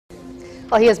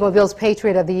Well, he is Mobile's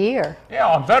Patriot of the Year. Yeah,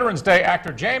 on Veterans Day,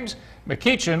 actor James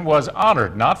McEachin was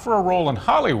honored not for a role in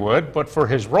Hollywood, but for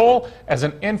his role as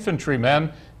an infantryman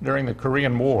during the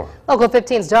Korean War. Local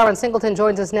 15's Darren Singleton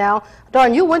joins us now.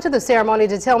 Darren, you went to the ceremony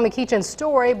to tell McEachin's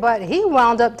story, but he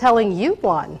wound up telling you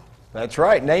one. That's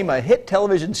right. Name a hit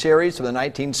television series from the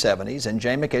 1970s, and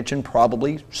Jay McEachin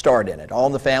probably starred in it. All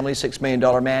in the Family, $6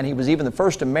 Million Man. He was even the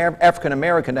first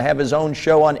African-American to have his own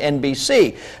show on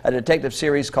NBC, a detective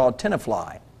series called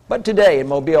Tenafly. But today in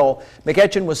Mobile,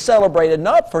 McEachin was celebrated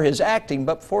not for his acting,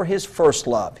 but for his first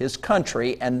love, his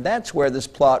country, and that's where this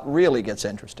plot really gets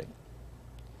interesting.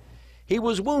 He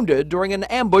was wounded during an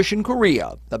ambush in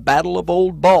Korea, the Battle of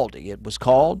Old Baldy, it was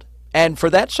called. And for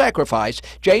that sacrifice,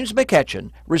 James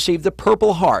McEachin received the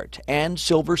Purple Heart and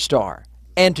Silver Star.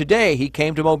 And today he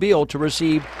came to Mobile to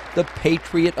receive the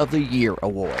Patriot of the Year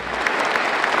award.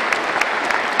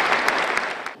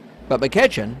 But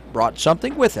McEachin brought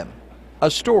something with him. A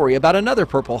story about another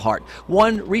Purple Heart,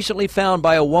 one recently found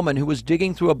by a woman who was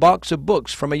digging through a box of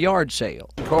books from a yard sale.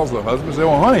 She calls her husband and says,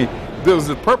 "Oh, honey, there's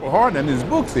a Purple Heart and his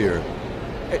books here."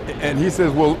 And he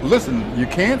says, "Well, listen, you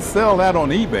can't sell that on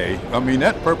eBay. I mean,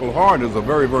 that Purple Heart is a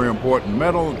very, very important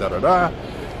metal, da-da-da."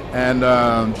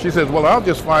 And she says, "Well, I'll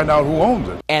just find out who owns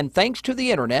it." And thanks to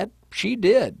the internet, she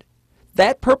did.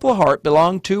 That Purple Heart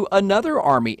belonged to another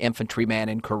Army infantryman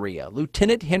in Korea,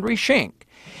 Lieutenant Henry Schenk.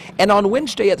 And on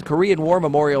Wednesday at the Korean War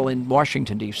Memorial in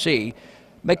Washington, D.C.,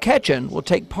 McEachin will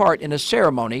take part in a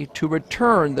ceremony to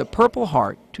return the Purple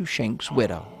Heart to Schenk's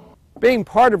widow. Being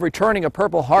part of returning a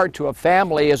Purple Heart to a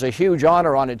family is a huge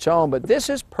honor on its own, but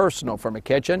this is personal for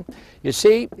McEachin. You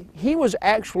see, he was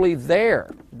actually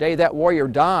there the day that warrior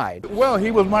died. Well,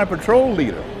 he was my patrol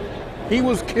leader. He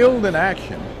was killed in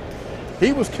action.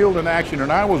 He was killed in action,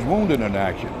 and I was wounded in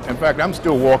action. In fact, I'm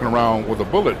still walking around with a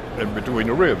bullet in between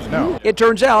the ribs now. It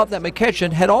turns out that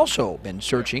McEachin had also been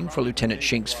searching for Lieutenant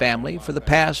Schenk's family for the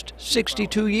past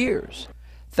 62 years.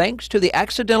 Thanks to the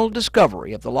accidental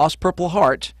discovery of the lost Purple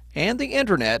Heart and the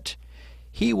internet,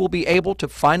 he will be able to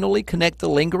finally connect the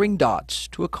lingering dots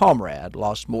to a comrade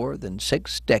lost more than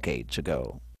 6 decades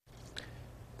ago.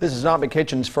 This is not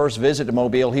McEachin's first visit to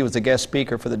Mobile. He was the guest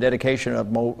speaker for the dedication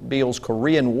of Mobile's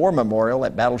Korean War Memorial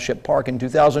at Battleship Park in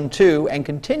 2002 and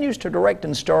continues to direct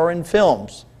and star in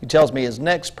films. He tells me his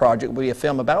next project will be a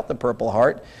film about the Purple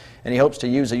Heart, and he hopes to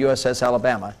use the USS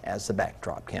Alabama as the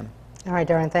backdrop. Kim? All right,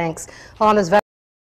 Darren, thanks. On his